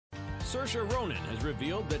Saoirse Ronan has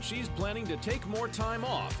revealed that she's planning to take more time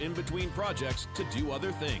off in between projects to do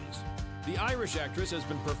other things. The Irish actress has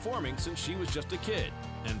been performing since she was just a kid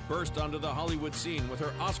and burst onto the Hollywood scene with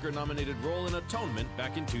her Oscar-nominated role in Atonement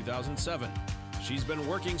back in 2007. She's been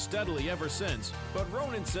working steadily ever since, but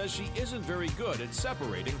Ronan says she isn't very good at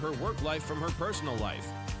separating her work life from her personal life.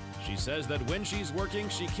 She says that when she's working,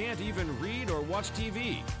 she can't even read or watch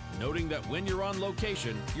TV, noting that when you're on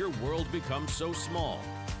location, your world becomes so small.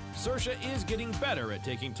 Saoirse is getting better at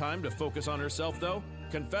taking time to focus on herself, though,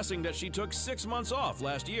 confessing that she took 6 months off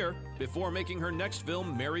last year before making her next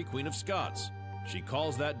film, Mary, Queen of Scots. She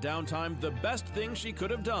calls that downtime the best thing she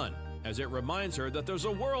could have done, as it reminds her that there's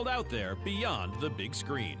a world out there beyond the big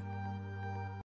screen.